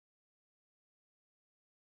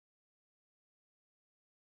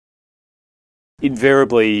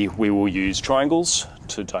Invariably, we will use triangles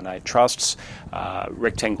to donate trusts,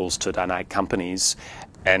 rectangles to donate companies,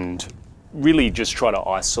 and really just try to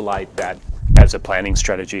isolate that as a planning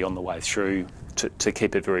strategy on the way through to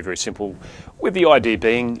keep it very, very simple, with the idea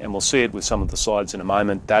being, and we'll see it with some of the slides in a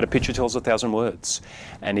moment, that a picture tells 1,000 words.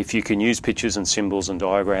 And if you can use pictures and symbols and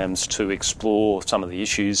diagrams to explore some of the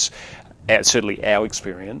issues, certainly our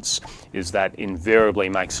experience is that invariably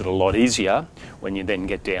makes it a lot easier when you then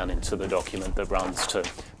get down into the document that runs to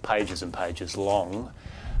pages and pages long,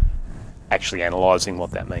 actually analysing what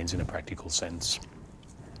that means in a practical sense.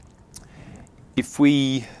 If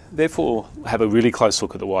we therefore have a really close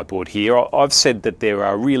look at the whiteboard here, I've said that there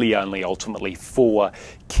are really only ultimately 4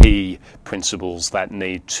 key principles that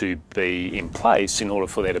need to be in place in order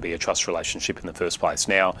for there to be a trust relationship in the first place.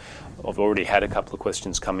 Now, I've already had a couple of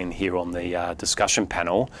questions come in here on the discussion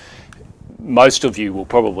panel. Most of you will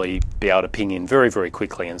probably be able to ping in very, very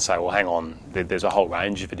quickly and say, well, hang on, there's a whole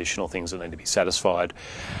range of additional things that need to be satisfied.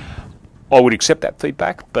 I would accept that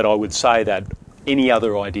feedback, but I would say that any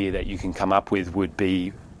other idea that you can come up with would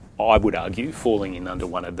be, I would argue, falling in under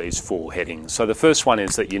one of these 4 headings. So the first one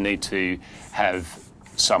is that you need to have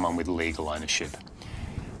someone with legal ownership.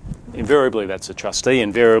 Invariably, that's a trustee.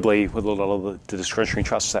 Invariably, with a lot of the discretionary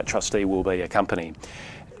trusts, that trustee will be a company.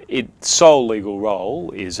 Its sole legal role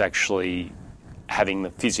is actually having the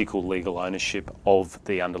physical legal ownership of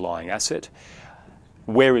the underlying asset.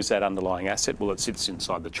 Where is that underlying asset? Well, it sits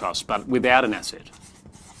inside the trust, but without an asset.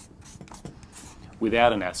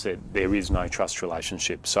 Without an asset, there is no trust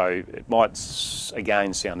relationship. So it might,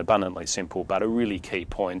 again, sound abundantly simple, but a really key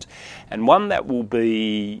point, and one that will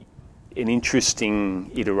be an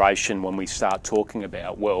interesting iteration when we start talking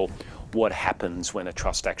about, well, what happens when a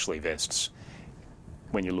trust actually vests,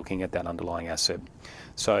 when you're looking at that underlying asset.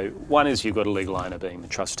 So 1 is you've got a legal owner being the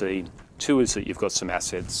trustee. 2 is that you've got some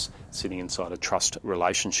assets sitting inside a trust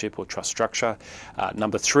relationship or trust structure.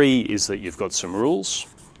 Number 3 is that you've got some rules.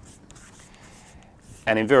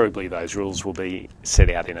 And invariably those rules will be set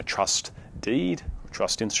out in a trust deed,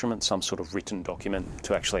 trust instrument, some sort of written document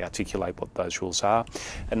to actually articulate what those rules are.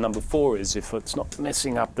 And number 4 is, if it's not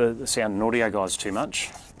messing up the sound and audio guys too much,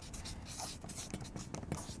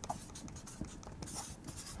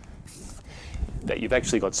 that you've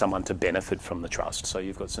actually got someone to benefit from the trust. So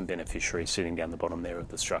you've got some beneficiaries sitting down the bottom there of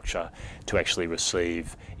the structure to actually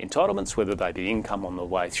receive entitlements, whether they be income on the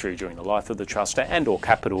way through during the life of the trust and or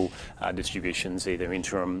capital distributions, either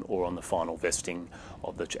interim or on the final vesting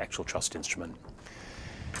of the actual trust instrument.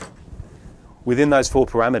 Within those 4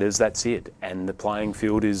 parameters, that's it. And the playing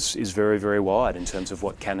field is very, very wide in terms of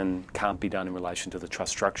what can and can't be done in relation to the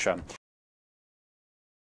trust structure.